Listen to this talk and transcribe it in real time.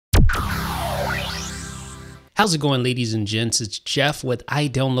How's it going, ladies and gents? It's Jeff with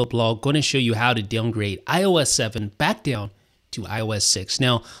iDownload Blog, going to show you how to downgrade iOS 7 back down to iOS 6.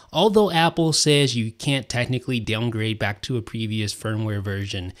 Now, although Apple says you can't technically downgrade back to a previous firmware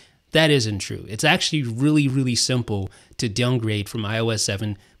version, that isn't true. It's actually really simple to downgrade from iOS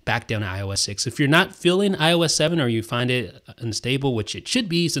 7 back down to iOS 6. If you're not feeling iOS 7 or you find it unstable, which it should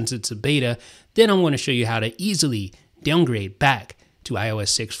be since it's a beta, then I'm going to show you how to easily downgrade back to iOS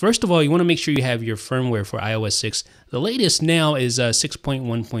 6. First of all, you want to make sure you have your firmware for iOS 6. The latest now is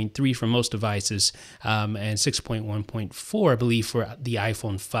 6.1.3 for most devices and 6.1.4, I believe, for the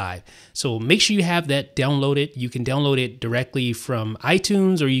iPhone 5. So make sure you have that downloaded. You can download it directly from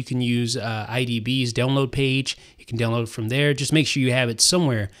iTunes, or you can use IDB's download page. You can download it from there. Just make sure you have it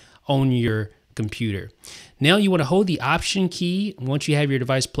somewhere on your computer. Now you want to hold the Option key once you have your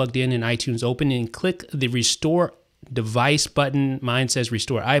device plugged in and iTunes open, and click the Restore Device button. Mine says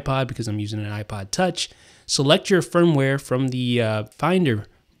Restore iPod because I'm using an iPod Touch. Select your firmware from the Finder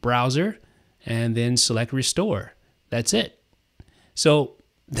browser and then select Restore. That's it. So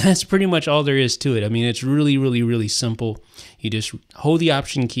that's pretty much all there is to it. I mean, it's really simple. You just hold the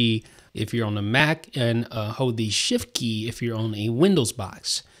Option key if you're on a Mac and hold the Shift key if you're on a Windows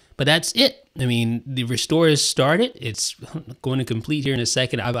box. But that's it. I mean, the restore is started. It's going to complete here in a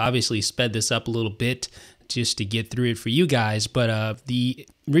second. I've obviously sped this up a little bit just to get through it for you guys, but the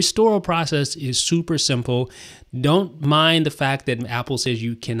restore process is super simple. Don't mind the fact that Apple says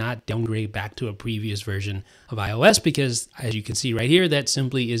you cannot downgrade back to a previous version of iOS, because as you can see right here, that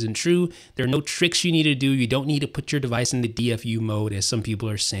simply isn't true. There are no tricks you need to do. You don't need to put your device in the DFU mode, as some people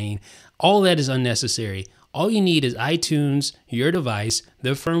are saying. All that is unnecessary. All you need is iTunes, your device,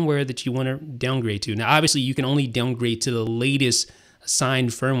 the firmware that you want to downgrade to. Now, obviously, you can only downgrade to the latest assigned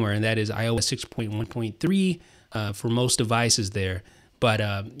firmware, and that is iOS 6.1.3 for most devices there. But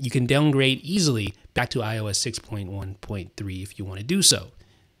you can downgrade easily back to iOS 6.1.3 if you want to do so.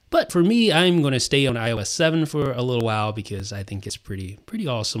 But for me, I'm going to stay on iOS 7 for a little while because I think it's pretty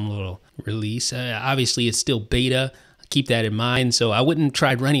awesome little release. Obviously, it's still beta. Keep that in mind. So I wouldn't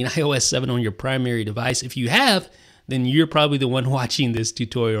try running iOS 7 on your primary device. If you have, then you're probably the one watching this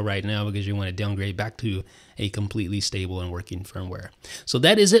tutorial right now because you want to downgrade back to a completely stable and working firmware. So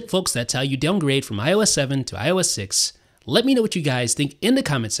that is it, folks. That's how you downgrade from iOS 7 to iOS 6. Let me know what you guys think in the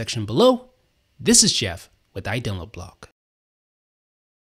comment section below. This is Jeff with iDownload Blog.